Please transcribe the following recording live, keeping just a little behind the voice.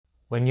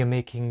When you're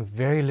making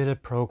very little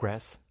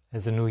progress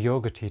as a new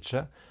yoga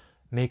teacher,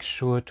 make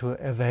sure to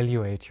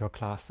evaluate your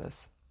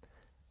classes.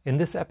 In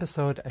this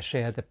episode, I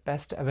share the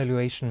best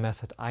evaluation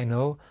method I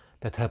know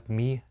that helped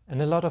me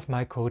and a lot of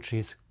my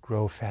coaches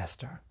grow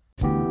faster.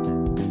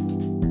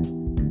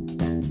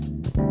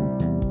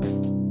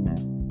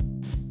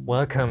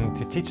 Welcome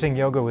to Teaching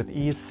Yoga with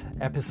Ease,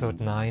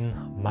 episode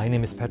 9. My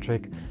name is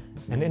Patrick,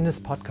 and in this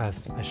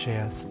podcast I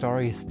share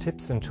stories,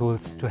 tips and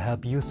tools to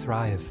help you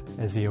thrive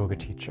as a yoga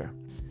teacher.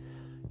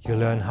 You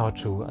learn how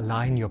to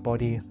align your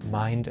body,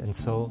 mind and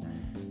soul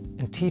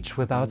and teach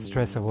without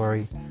stress or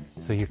worry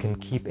so you can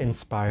keep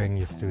inspiring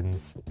your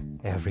students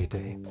every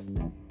day.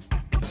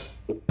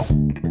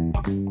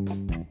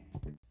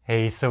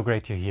 Hey, so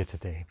great you're here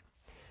today.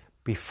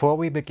 Before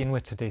we begin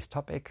with today's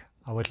topic,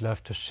 I would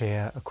love to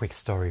share a quick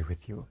story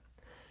with you.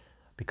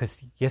 Because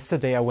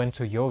yesterday I went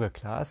to yoga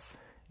class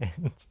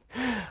and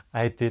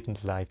I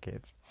didn't like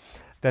it.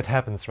 That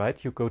happens,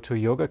 right? You go to a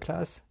yoga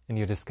class and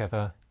you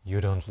discover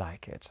you don't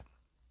like it.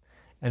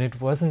 And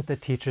it wasn't the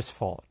teacher's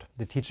fault.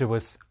 The teacher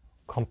was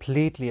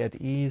completely at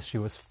ease. She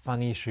was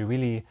funny. She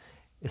really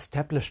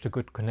established a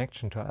good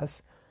connection to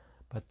us.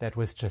 But that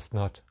was just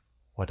not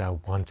what I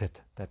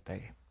wanted that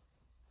day.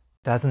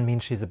 Doesn't mean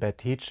she's a bad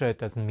teacher. It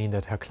doesn't mean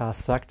that her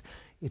class sucked.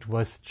 It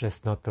was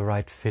just not the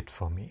right fit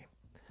for me.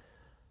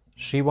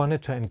 She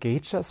wanted to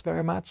engage us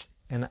very much,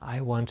 and I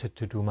wanted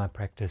to do my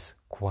practice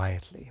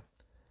quietly.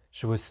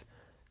 She was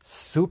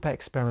super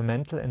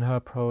experimental in her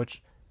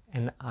approach,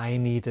 and I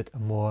needed a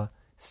more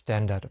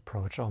standard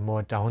approach or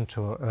more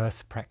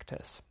down-to-earth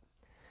practice.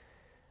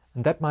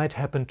 And that might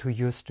happen to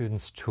your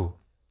students too.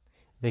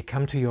 They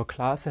come to your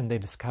class and they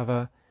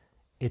discover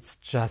it's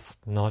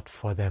just not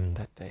for them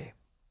that day.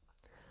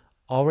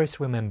 Always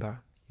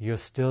remember, you're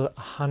still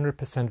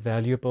 100%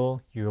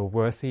 valuable, you're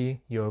worthy,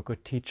 you're a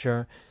good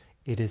teacher.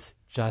 It is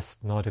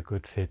just not a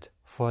good fit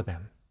for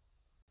them.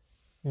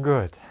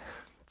 Good.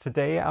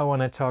 Today I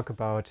want to talk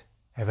about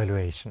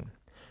evaluation.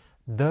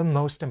 The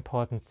most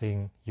important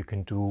thing you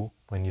can do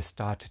when you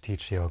start to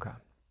teach yoga.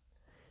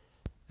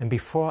 And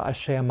before I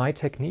share my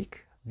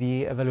technique,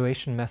 the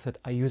evaluation method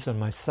I use on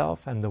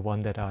myself and the one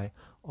that I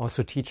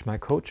also teach my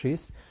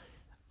coaches,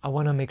 I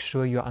want to make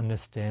sure you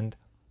understand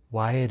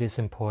why it is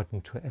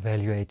important to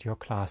evaluate your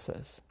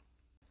classes.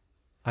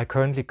 I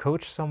currently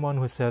coach someone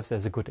who serves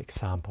as a good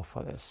example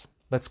for this.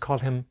 Let's call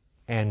him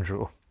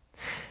Andrew.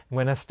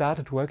 When I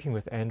started working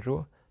with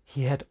Andrew,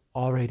 he had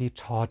already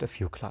taught a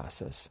few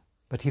classes,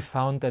 but he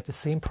found that the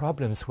same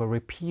problems were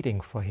repeating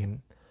for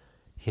him.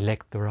 He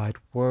lacked the right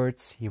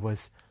words, he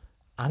was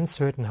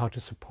uncertain how to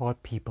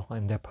support people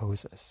in their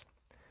poses.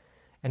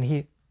 And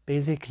he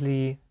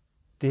basically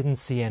didn't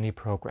see any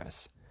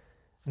progress.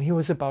 And he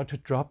was about to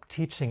drop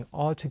teaching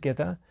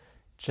altogether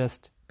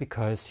just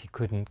because he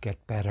couldn't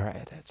get better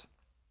at it.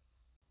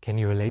 Can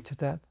you relate to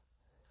that?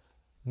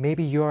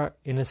 Maybe you're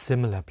in a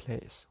similar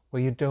place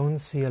where you don't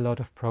see a lot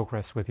of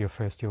progress with your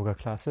first yoga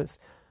classes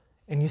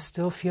and you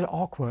still feel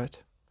awkward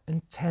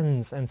and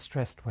tense and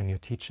stressed when you're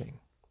teaching.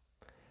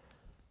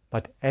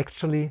 But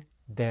actually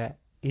there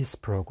is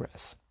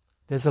progress.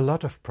 There's a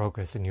lot of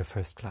progress in your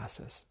first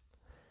classes.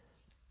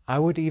 I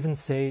would even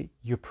say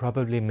you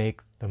probably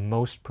make the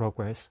most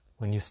progress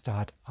when you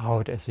start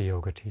out as a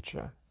yoga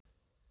teacher.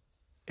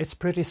 It's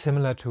pretty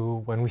similar to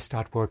when we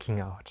start working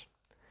out.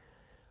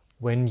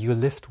 When you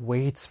lift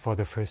weights for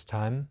the first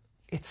time,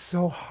 it's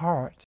so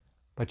hard,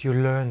 but you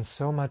learn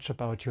so much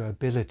about your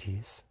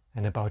abilities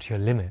and about your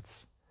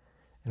limits.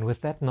 And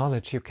with that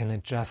knowledge, you can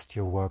adjust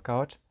your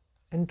workout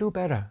and do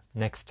better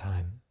next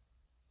time.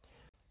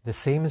 The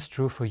same is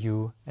true for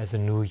you as a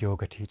new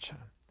yoga teacher.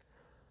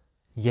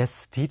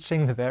 Yes,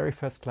 teaching the very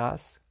first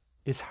class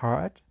is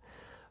hard,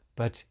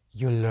 but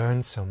you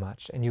learn so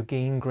much and you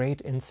gain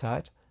great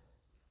insight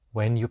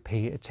when you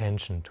pay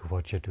attention to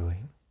what you're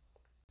doing.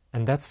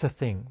 And that's the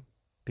thing,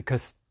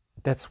 because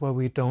that's where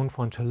we don't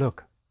want to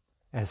look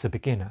as a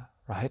beginner,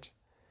 right?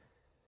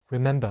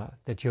 Remember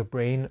that your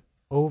brain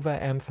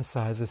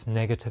overemphasizes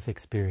negative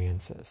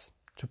experiences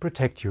to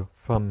protect you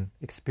from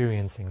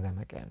experiencing them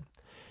again.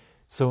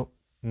 So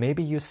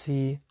maybe you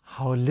see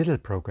how little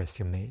progress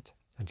you made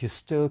and you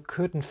still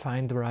couldn't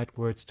find the right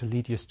words to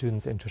lead your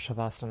students into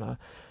Shavasana,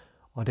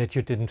 or that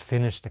you didn't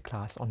finish the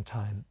class on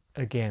time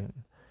again.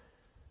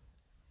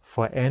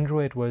 For Andrew,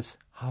 it was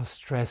how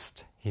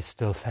stressed he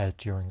still felt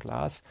during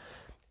class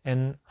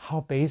and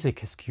how basic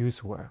his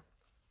cues were,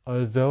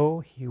 although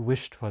he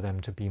wished for them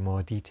to be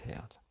more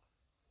detailed.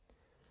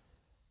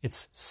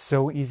 It's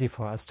so easy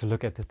for us to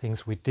look at the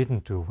things we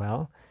didn't do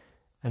well,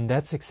 and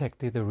that's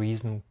exactly the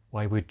reason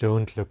why we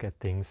don't look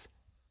at things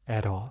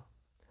at all.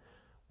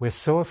 We're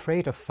so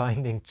afraid of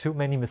finding too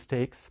many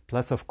mistakes,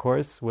 plus of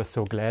course we're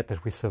so glad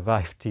that we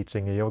survived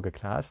teaching a yoga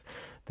class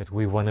that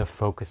we want to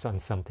focus on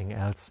something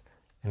else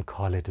and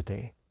call it a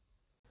day.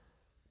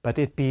 But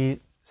it'd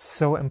be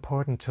so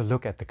important to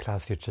look at the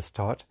class you just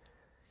taught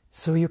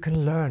so you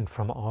can learn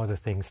from all the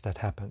things that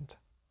happened,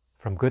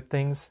 from good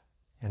things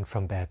and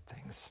from bad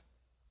things.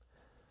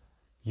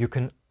 You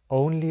can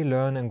only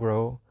learn and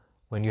grow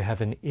when you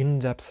have an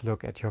in-depth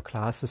look at your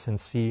classes and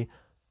see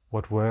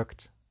what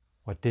worked,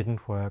 what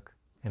didn't work,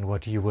 and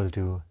what you will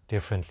do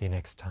differently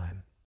next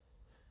time.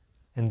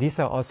 And these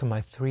are also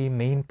my 3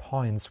 main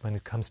points when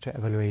it comes to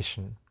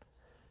evaluation: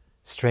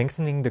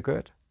 strengthening the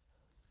good,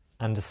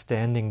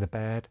 understanding the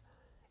bad,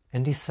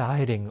 and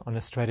deciding on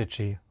a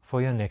strategy for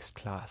your next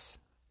class.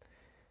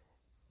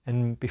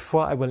 And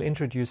before I will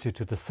introduce you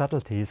to the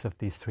subtleties of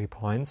these 3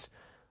 points,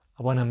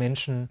 I want to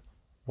mention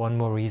one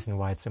more reason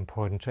why it's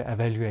important to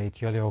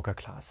evaluate your yoga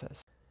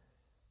classes.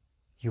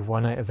 You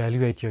want to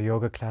evaluate your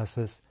yoga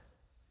classes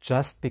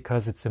just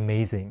because it's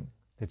amazing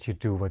that you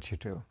do what you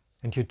do.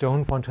 And you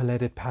don't want to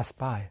let it pass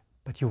by,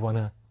 but you want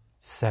to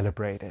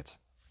celebrate it.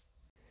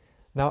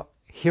 Now,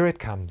 here it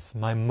comes,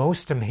 my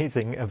most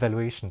amazing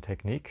evaluation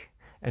technique,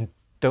 and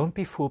don't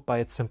be fooled by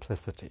its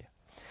simplicity.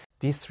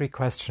 These 3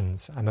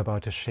 questions I'm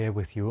about to share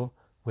with you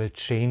will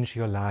change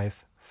your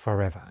life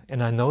forever.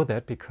 And I know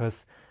that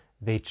because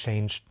they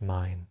changed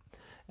mine.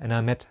 And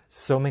I met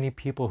so many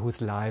people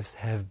whose lives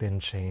have been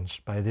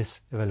changed by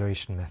this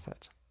evaluation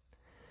method.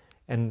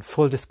 And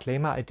full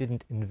disclaimer, I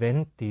didn't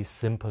invent these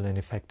simple and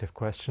effective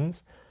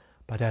questions,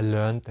 but I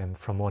learned them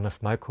from one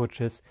of my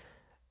coaches,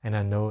 and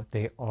I know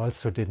they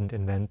also didn't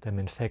invent them.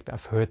 In fact,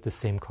 I've heard the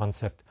same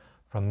concept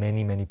from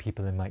many, many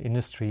people in my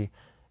industry,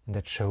 and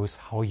that shows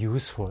how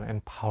useful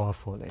and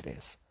powerful it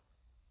is.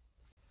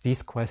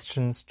 These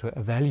questions to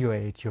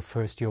evaluate your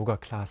first yoga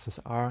classes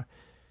are: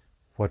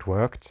 what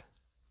worked,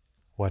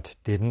 what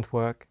didn't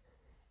work,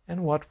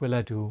 and what will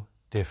I do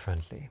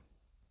differently?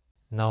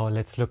 Now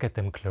let's look at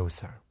them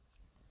closer.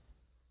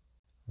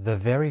 The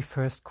very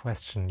first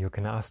question you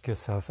can ask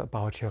yourself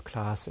about your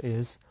class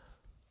is,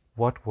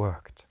 what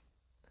worked?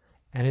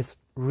 And it's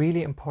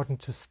really important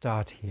to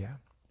start here,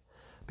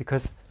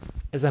 because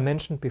as I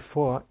mentioned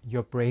before,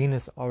 your brain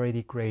is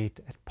already great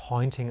at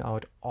pointing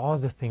out all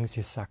the things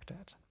you sucked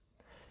at.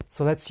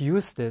 So let's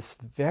use this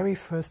very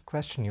first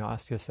question you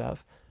ask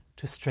yourself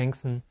to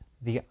strengthen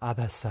the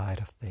other side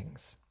of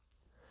things.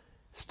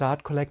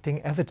 Start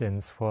collecting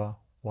evidence for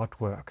what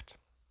worked.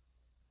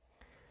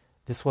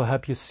 This will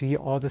help you see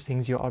all the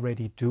things you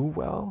already do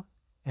well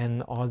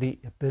and all the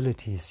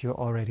abilities you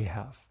already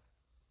have.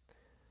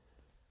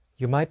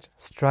 You might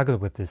struggle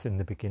with this in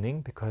the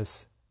beginning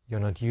because you're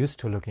not used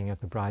to looking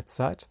at the bright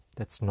side.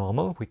 That's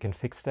normal, we can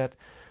fix that.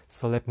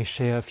 So let me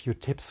share a few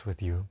tips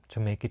with you to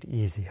make it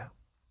easier.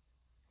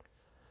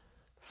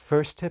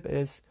 First tip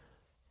is,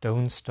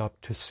 don't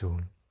stop too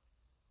soon.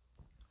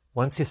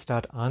 Once you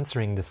start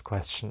answering this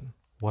question,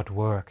 what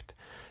worked,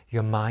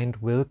 your mind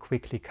will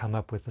quickly come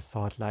up with a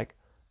thought like,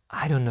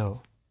 I don't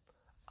know,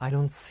 I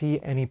don't see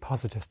any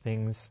positive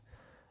things,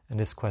 and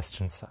this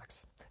question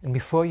sucks. And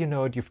before you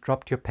know it, you've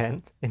dropped your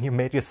pen and you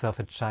made yourself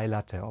a chai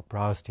latte or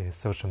browsed your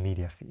social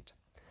media feed.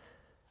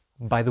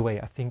 By the way,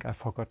 I think I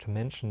forgot to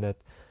mention that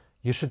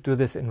you should do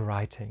this in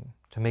writing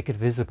to make it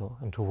visible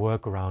and to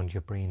work around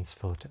your brain's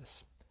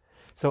filters.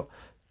 So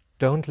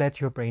don't let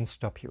your brain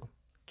stop you.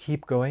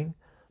 Keep going,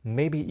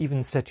 maybe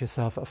even set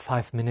yourself a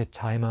 5-minute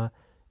timer,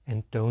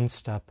 and don't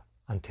stop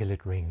until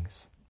it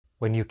rings.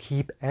 When you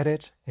keep at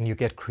it and you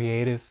get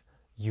creative,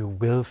 you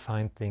will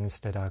find things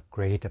that are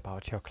great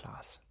about your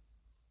class.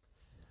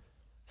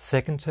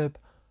 Second tip,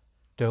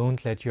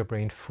 don't let your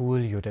brain fool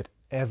you that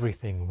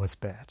everything was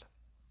bad.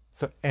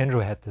 So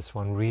Andrew had this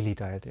one really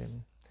dialed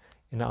in.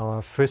 In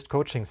our first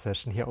coaching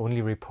session, he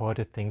only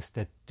reported things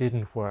that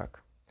didn't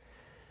work.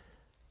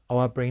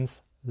 Our brains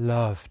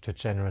love to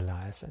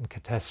generalize and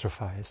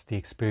catastrophize the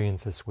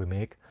experiences we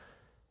make,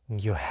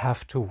 and you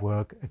have to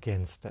work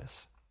against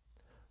this.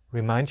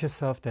 Remind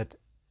yourself that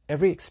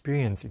every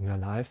experience in your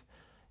life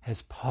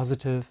has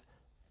positive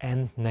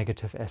and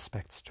negative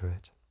aspects to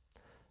it.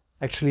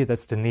 Actually,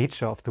 that's the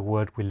nature of the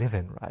world we live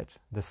in, right?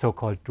 The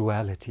so-called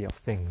duality of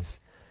things.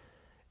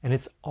 And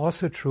it's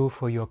also true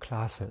for your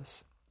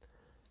classes.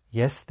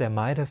 Yes, there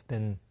might have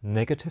been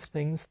negative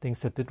things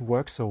that didn't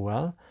work so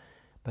well,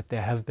 but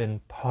there have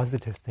been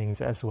positive things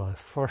as well,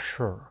 for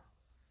sure.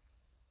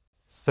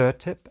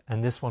 Third tip,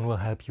 and this one will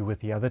help you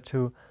with the other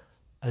 2,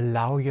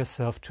 allow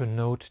yourself to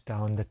note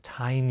down the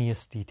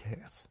tiniest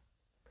details.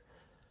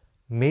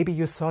 Maybe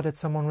you saw that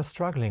someone was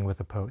struggling with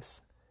a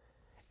pose.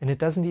 And it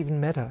doesn't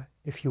even matter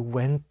if you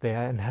went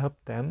there and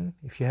helped them,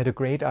 if you had a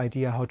great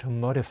idea how to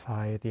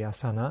modify the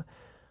asana,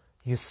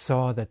 you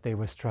saw that they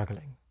were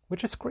struggling,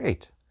 which is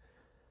great.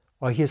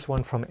 Or here's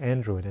one from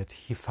Andrew that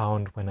he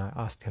found when I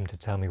asked him to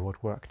tell me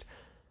what worked.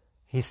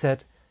 He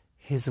said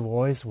his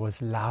voice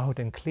was loud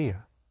and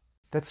clear.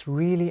 That's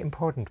really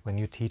important when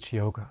you teach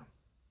yoga.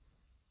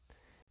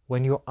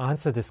 When you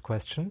answer this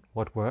question,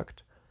 what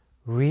worked,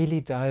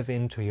 really dive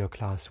into your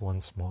class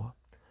once more.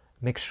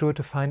 Make sure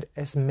to find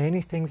as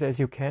many things as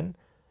you can,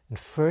 and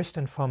first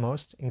and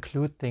foremost,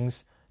 include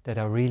things that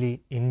are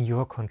really in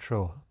your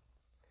control.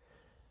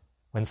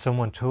 When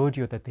someone told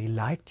you that they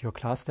liked your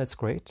class, that's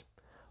great,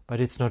 but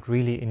it's not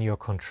really in your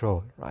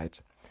control, right?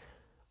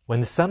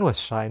 When the sun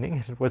was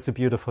shining, it was a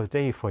beautiful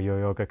day for your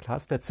yoga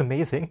class, that's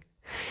amazing,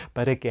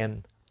 but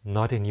again,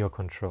 not in your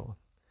control.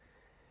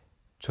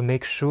 To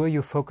make sure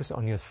you focus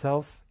on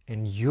yourself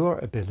and your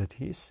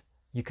abilities,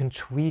 you can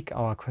tweak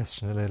our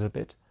question a little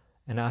bit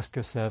and ask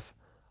yourself,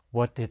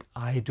 what did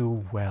I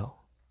do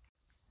well?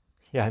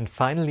 Yeah, and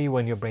finally,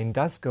 when your brain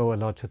does go a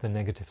lot to the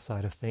negative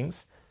side of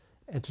things,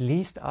 at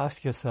least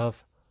ask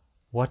yourself,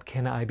 what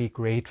can I be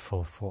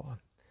grateful for?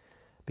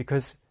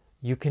 Because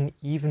you can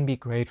even be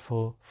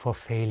grateful for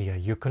failure.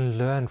 You can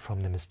learn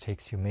from the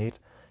mistakes you made,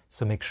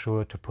 so make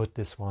sure to put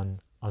this one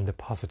on the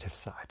positive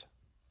side.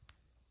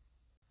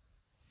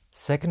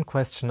 Second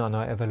question on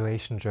our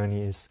evaluation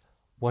journey is,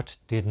 what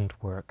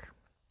didn't work?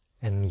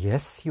 And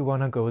yes, you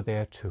want to go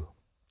there too.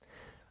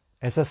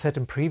 As I said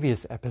in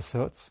previous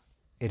episodes,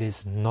 it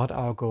is not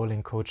our goal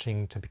in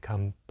coaching to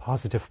become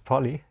positive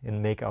Polly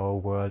and make our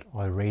world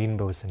all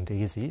rainbows and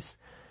daisies.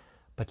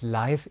 But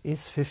life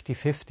is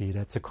 50-50.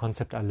 That's a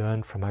concept I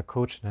learned from my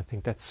coach, and I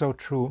think that's so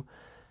true.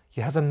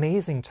 You have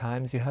amazing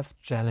times, you have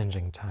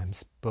challenging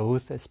times,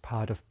 both as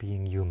part of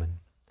being human.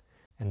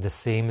 And the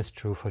same is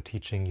true for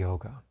teaching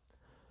yoga.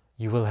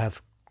 You will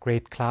have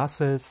great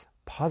classes,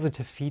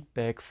 positive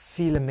feedback,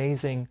 feel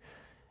amazing,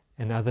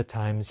 and other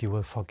times you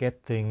will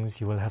forget things,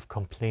 you will have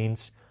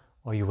complaints,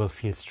 or you will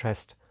feel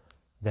stressed.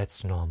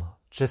 That's normal.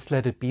 Just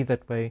let it be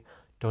that way.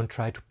 Don't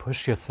try to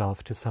push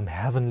yourself to some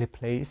heavenly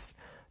place.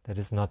 That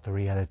is not the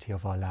reality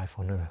of our life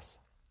on earth.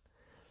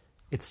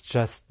 It's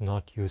just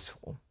not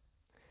useful.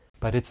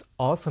 But it's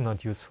also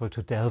not useful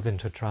to delve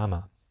into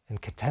drama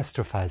and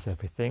catastrophize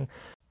everything.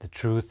 The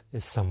truth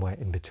is somewhere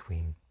in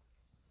between.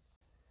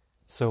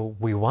 So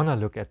we want to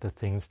look at the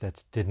things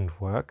that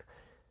didn't work,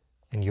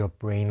 and your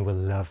brain will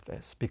love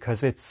this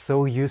because it's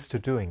so used to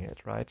doing it,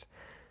 right?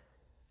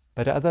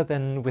 But other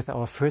than with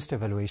our first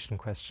evaluation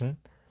question,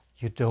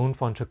 you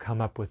don't want to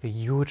come up with a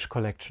huge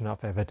collection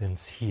of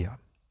evidence here.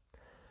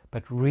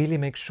 But really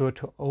make sure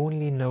to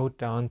only note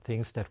down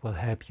things that will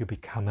help you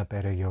become a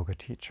better yoga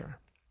teacher.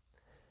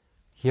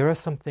 Here are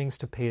some things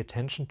to pay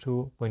attention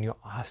to when you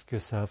ask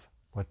yourself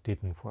what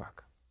didn't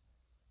work.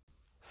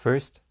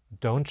 First,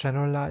 don't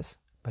generalize,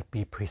 but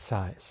be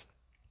precise.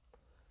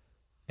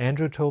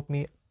 Andrew told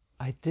me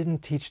I didn't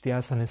teach the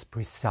asanas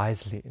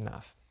precisely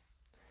enough.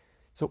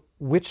 So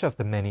which of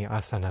the many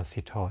asanas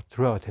he taught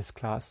throughout his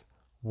class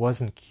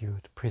wasn't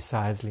cued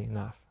precisely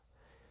enough?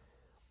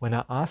 When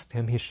I asked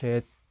him, he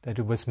shared that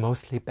it was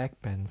mostly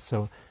back bends,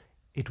 so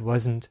it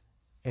wasn't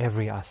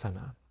every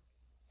asana.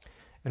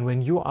 And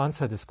when you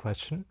answer this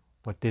question,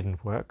 what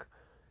didn't work,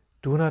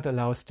 do not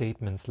allow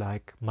statements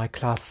like, my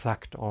class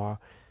sucked, or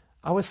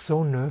I was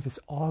so nervous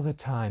all the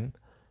time,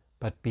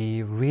 but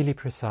be really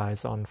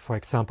precise on, for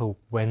example,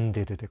 when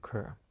did it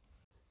occur.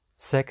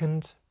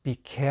 Second, be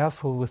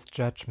careful with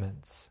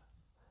judgments.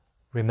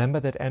 Remember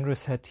that Andrew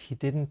said he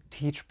didn't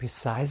teach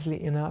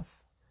precisely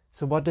enough?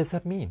 So what does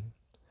that mean?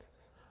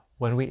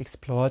 When we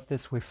explored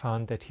this, we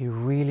found that he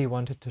really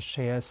wanted to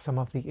share some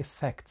of the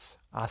effects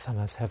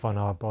asanas have on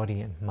our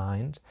body and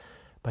mind,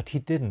 but he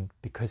didn't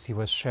because he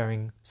was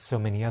sharing so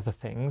many other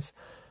things,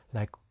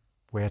 like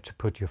where to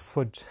put your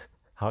foot,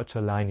 how to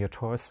align your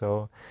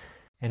torso,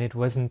 and it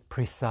wasn't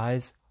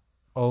precise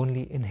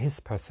only in his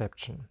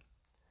perception.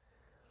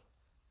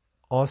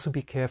 Also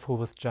be careful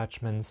with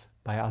judgments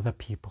by other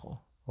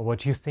people, or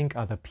what you think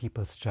other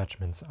people's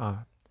judgments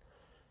are.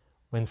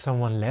 When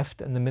someone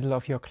left in the middle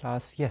of your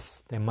class,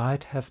 yes, they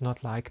might have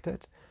not liked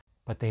it,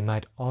 but they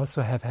might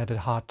also have had a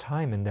hard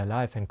time in their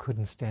life and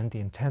couldn't stand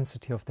the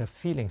intensity of their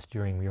feelings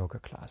during yoga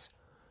class.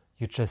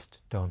 You just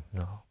don't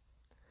know.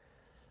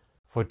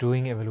 For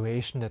doing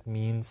evaluation, that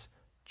means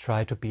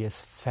try to be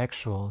as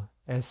factual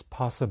as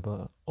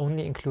possible.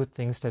 Only include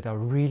things that are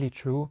really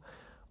true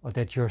or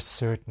that you're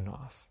certain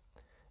of.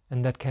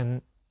 And that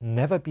can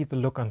never be the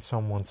look on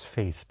someone's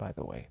face, by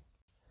the way.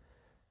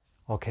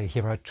 Okay,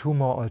 here are two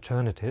more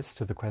alternatives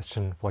to the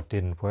question, what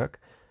didn't work?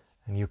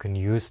 And you can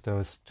use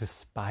those to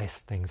spice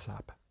things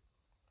up.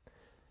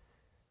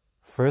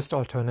 First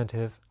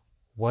alternative,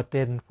 what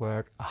didn't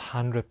work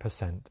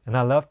 100%. And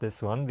I love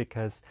this one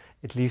because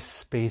it leaves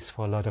space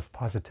for a lot of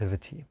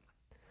positivity.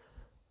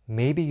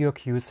 Maybe your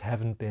cues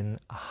haven't been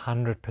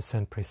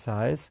 100%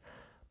 precise,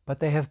 but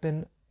they have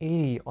been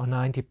 80 or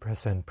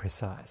 90%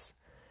 precise.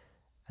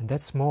 And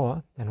that's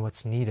more than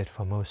what's needed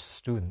for most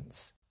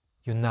students.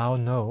 You now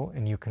know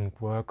and you can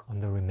work on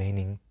the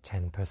remaining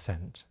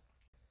 10%.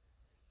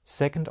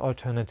 Second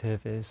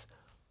alternative is,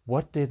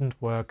 what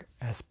didn't work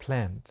as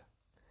planned?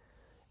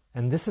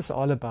 And this is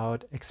all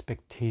about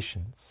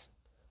expectations.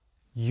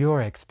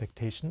 Your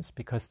expectations,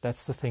 because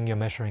that's the thing you're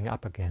measuring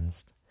up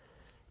against.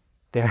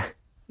 There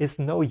is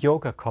no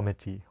yoga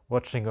committee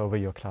watching over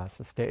your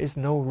classes. There is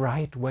no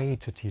right way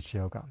to teach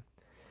yoga.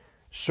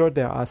 Sure,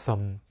 there are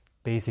some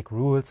basic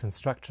rules and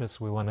structures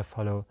we want to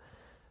follow,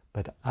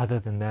 but other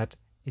than that,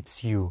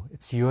 it's you.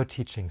 It's your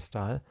teaching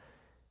style,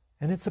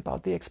 and it's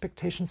about the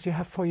expectations you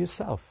have for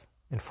yourself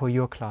and for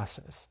your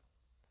classes.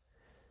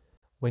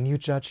 When you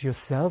judge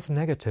yourself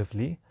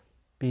negatively,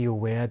 be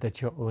aware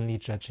that you're only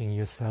judging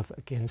yourself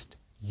against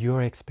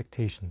your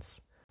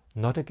expectations,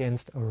 not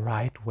against a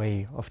right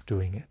way of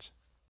doing it.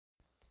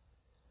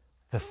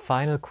 The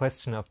final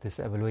question of this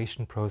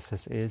evaluation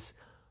process is,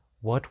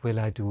 what will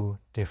I do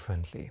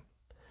differently?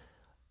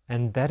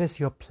 And that is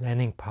your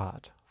planning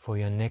part for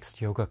your next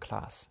yoga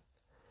class.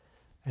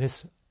 And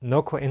it's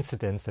no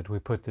coincidence that we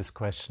put this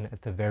question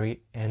at the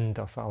very end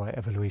of our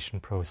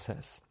evaluation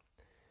process.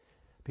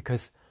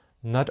 Because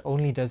not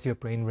only does your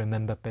brain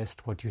remember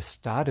best what you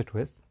started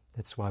with,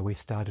 that's why we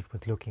started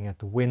with looking at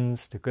the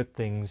wins, the good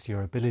things,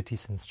 your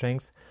abilities and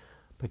strengths,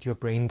 but your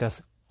brain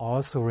does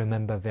also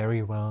remember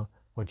very well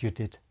what you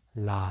did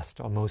last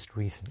or most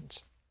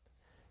recent.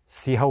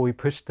 See how we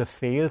push the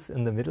fails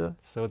in the middle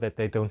so that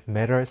they don't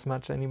matter as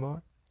much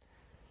anymore?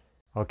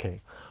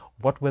 Okay,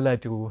 what will I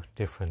do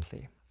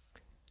differently?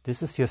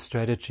 This is your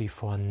strategy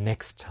for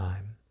next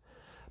time.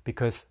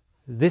 Because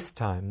this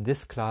time,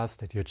 this class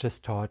that you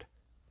just taught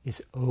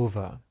is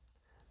over.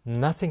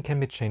 Nothing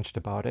can be changed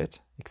about it,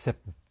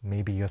 except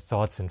maybe your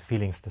thoughts and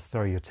feelings, the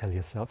story you tell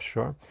yourself,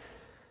 sure.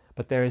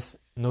 But there is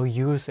no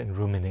use in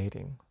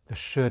ruminating the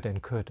should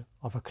and could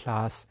of a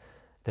class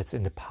that's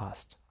in the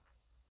past.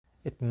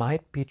 It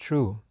might be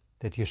true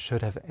that you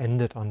should have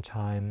ended on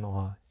time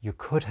or you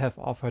could have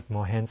offered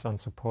more hands-on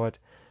support,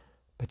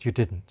 but you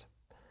didn't.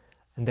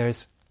 And there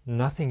is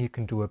nothing you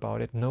can do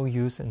about it, no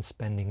use in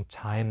spending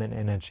time and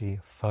energy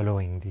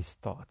following these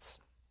thoughts.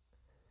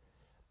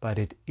 But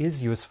it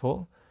is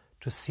useful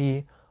to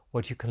see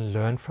what you can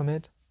learn from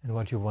it and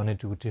what you want to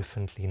do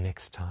differently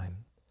next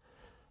time.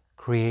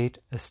 Create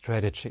a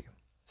strategy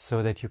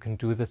so that you can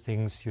do the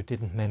things you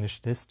didn't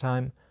manage this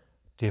time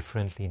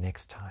differently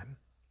next time.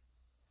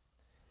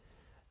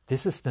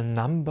 This is the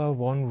number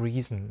one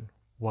reason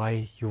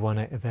why you want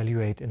to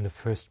evaluate in the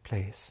first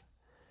place.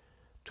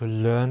 To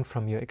learn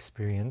from your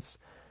experience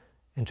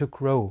and to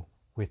grow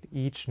with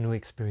each new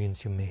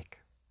experience you make.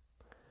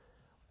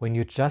 When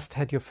you just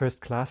had your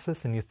first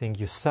classes and you think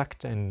you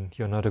sucked and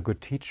you're not a good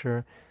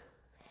teacher,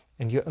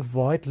 and you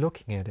avoid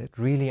looking at it,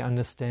 really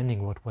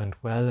understanding what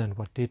went well and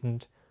what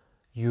didn't,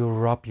 you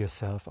rob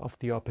yourself of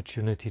the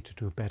opportunity to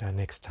do better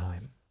next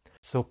time.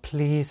 So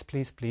please,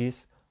 please,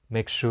 please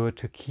make sure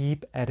to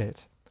keep at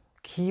it.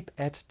 Keep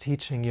at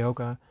teaching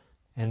yoga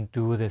and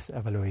do this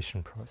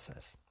evaluation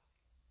process.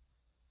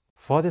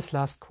 For this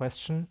last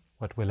question,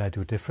 what will I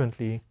do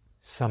differently?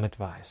 Some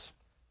advice.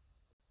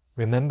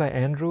 Remember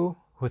Andrew,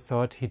 who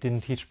thought he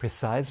didn't teach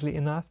precisely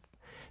enough?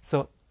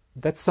 So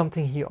that's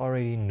something he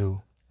already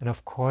knew. And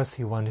of course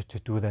he wanted to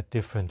do that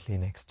differently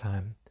next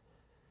time.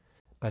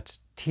 But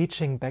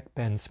teaching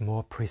backbends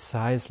more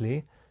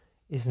precisely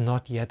is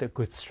not yet a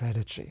good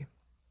strategy.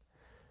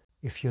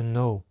 If you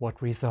know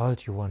what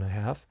result you want to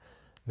have,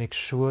 make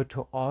sure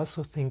to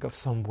also think of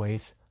some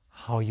ways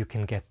how you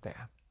can get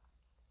there.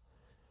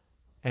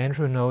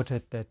 Andrew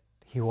noted that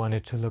he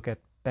wanted to look at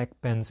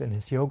backbends in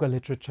his yoga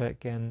literature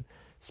again,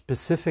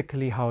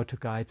 specifically how to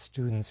guide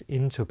students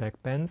into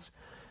backbends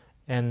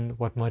and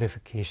what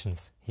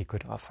modifications he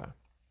could offer.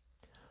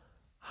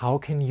 How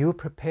can you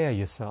prepare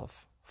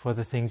yourself for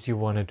the things you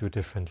want to do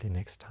differently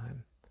next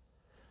time?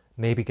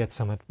 Maybe get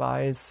some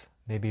advice,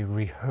 maybe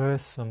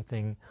rehearse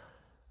something,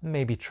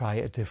 maybe try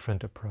a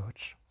different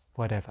approach,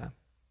 whatever.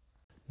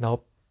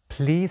 Now,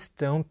 please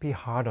don't be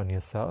hard on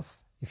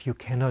yourself if you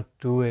cannot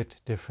do it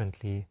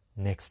differently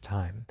next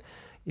time,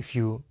 if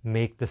you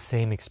make the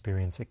same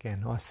experience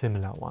again or a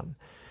similar one.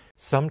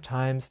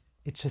 Sometimes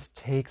it just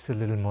takes a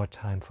little more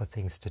time for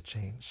things to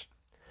change.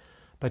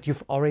 But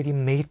you've already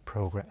made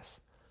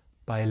progress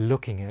by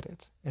looking at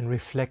it and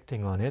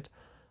reflecting on it,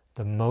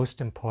 the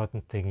most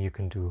important thing you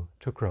can do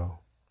to grow.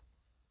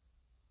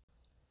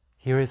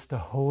 Here is the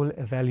whole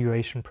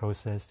evaluation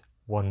process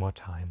one more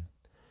time.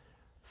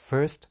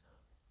 First,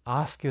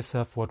 ask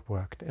yourself what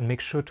worked and make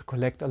sure to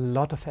collect a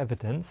lot of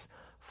evidence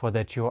for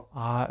that you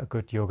are a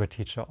good yoga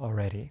teacher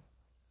already.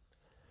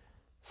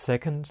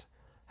 Second,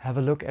 have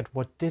a look at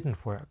what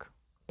didn't work,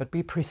 but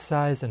be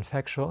precise and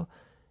factual.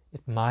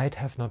 It might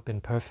have not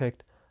been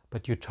perfect,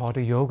 but you taught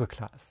a yoga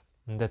class,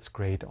 and that's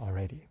great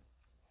already.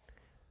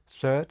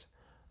 Third,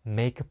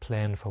 make a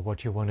plan for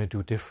what you want to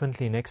do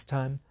differently next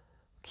time,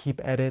 keep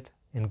at it,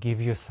 and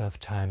give yourself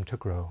time to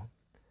grow.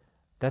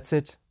 That's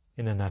it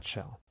in a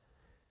nutshell.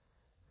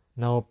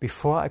 Now,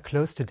 before I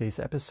close today's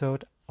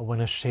episode, I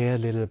want to share a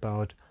little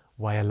about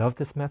why I love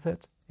this method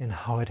and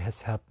how it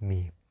has helped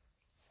me.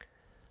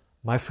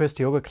 My first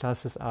yoga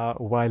classes are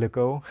a while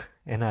ago,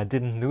 and I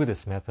didn't know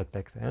this method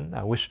back then.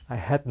 I wish I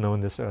had known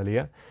this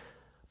earlier,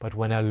 but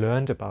when I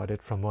learned about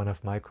it from one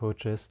of my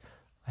coaches,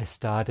 I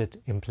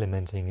started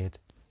implementing it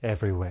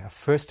everywhere,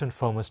 first and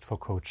foremost for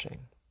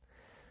coaching.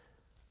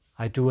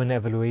 I do an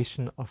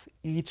evaluation of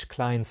each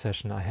client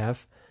session I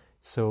have,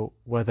 so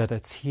whether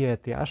that's here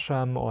at the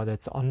ashram or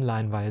that's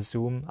online via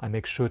Zoom, I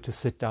make sure to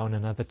sit down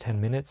another 10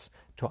 minutes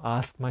to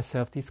ask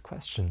myself these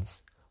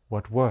questions.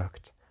 What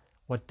worked?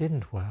 What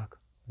didn't work?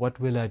 What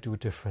will I do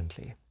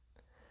differently?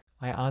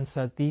 I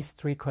answer these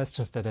 3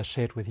 questions that I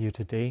shared with you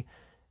today,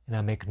 and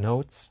I make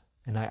notes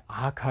and I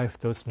archive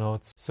those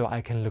notes so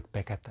I can look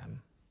back at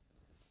them.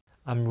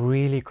 I'm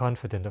really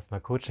confident of my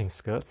coaching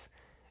skills,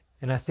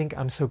 and I think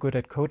I'm so good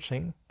at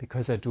coaching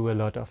because I do a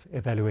lot of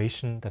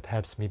evaluation that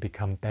helps me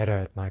become better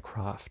at my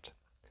craft.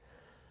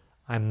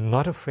 I'm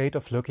not afraid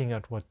of looking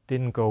at what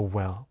didn't go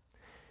well.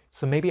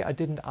 So maybe I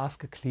didn't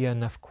ask a clear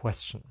enough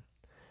question.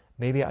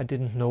 Maybe I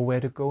didn't know where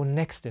to go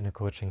next in a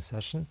coaching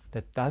session.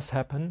 That does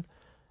happen,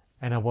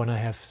 and I want to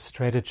have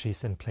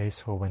strategies in place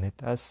for when it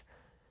does.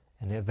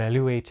 And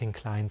evaluating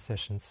client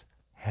sessions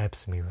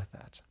helps me with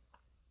that.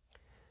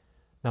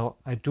 Now,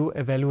 I do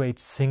evaluate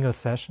single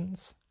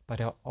sessions,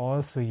 but I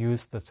also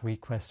use the 3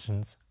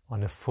 questions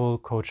on a full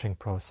coaching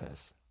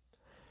process.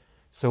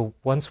 So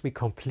once we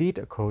complete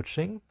a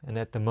coaching, and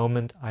at the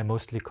moment I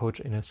mostly coach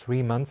in a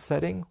 3-month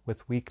setting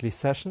with weekly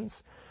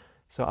sessions.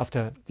 So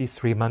after these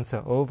 3 months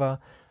are over,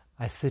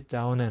 I sit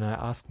down and I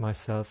ask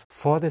myself,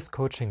 for this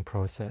coaching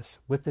process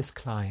with this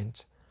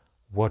client,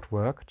 what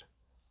worked,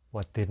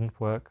 what didn't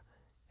work,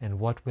 and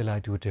what will I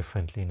do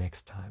differently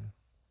next time?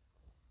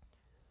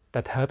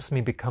 That helps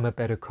me become a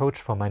better coach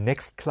for my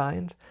next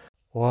client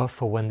or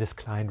for when this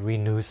client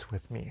renews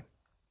with me.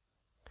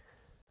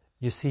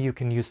 You see, you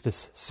can use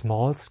this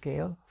small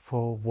scale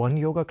for one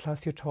yoga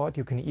class you taught.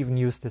 You can even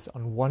use this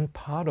on one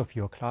part of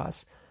your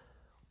class,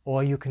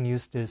 or you can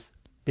use this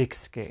big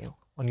scale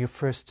on your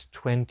first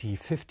 20,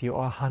 50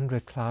 or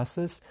 100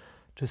 classes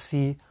to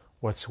see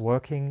what's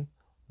working,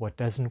 what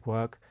doesn't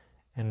work,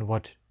 and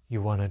what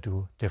you want to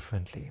do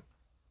differently.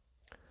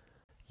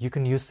 You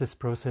can use this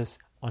process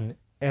on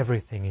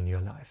everything in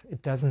your life.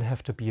 It doesn't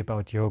have to be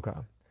about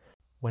yoga.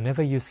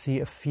 Whenever you see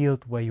a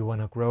field where you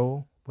want to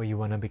grow, where you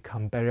want to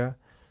become better,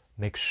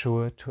 make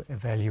sure to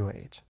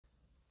evaluate.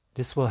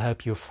 This will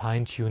help you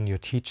fine-tune your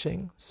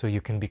teaching so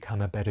you can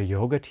become a better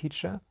yoga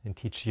teacher and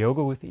teach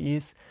yoga with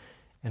ease,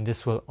 and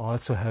this will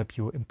also help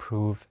you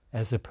improve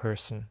as a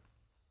person.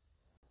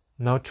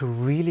 Now, to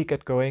really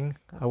get going,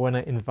 I want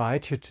to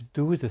invite you to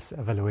do this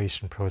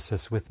evaluation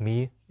process with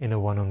me in a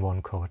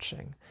one-on-one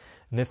coaching.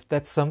 And if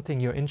that's something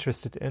you're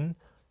interested in,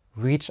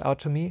 reach out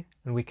to me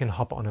and we can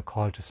hop on a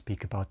call to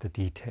speak about the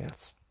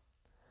details.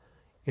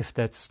 If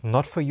that's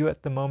not for you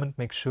at the moment,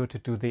 make sure to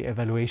do the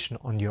evaluation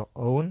on your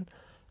own,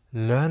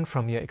 learn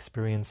from your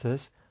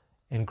experiences,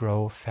 and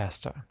grow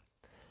faster.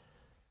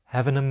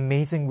 Have an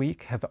amazing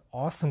week, have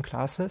awesome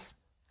classes,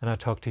 and I'll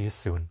talk to you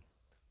soon.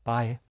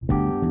 Bye.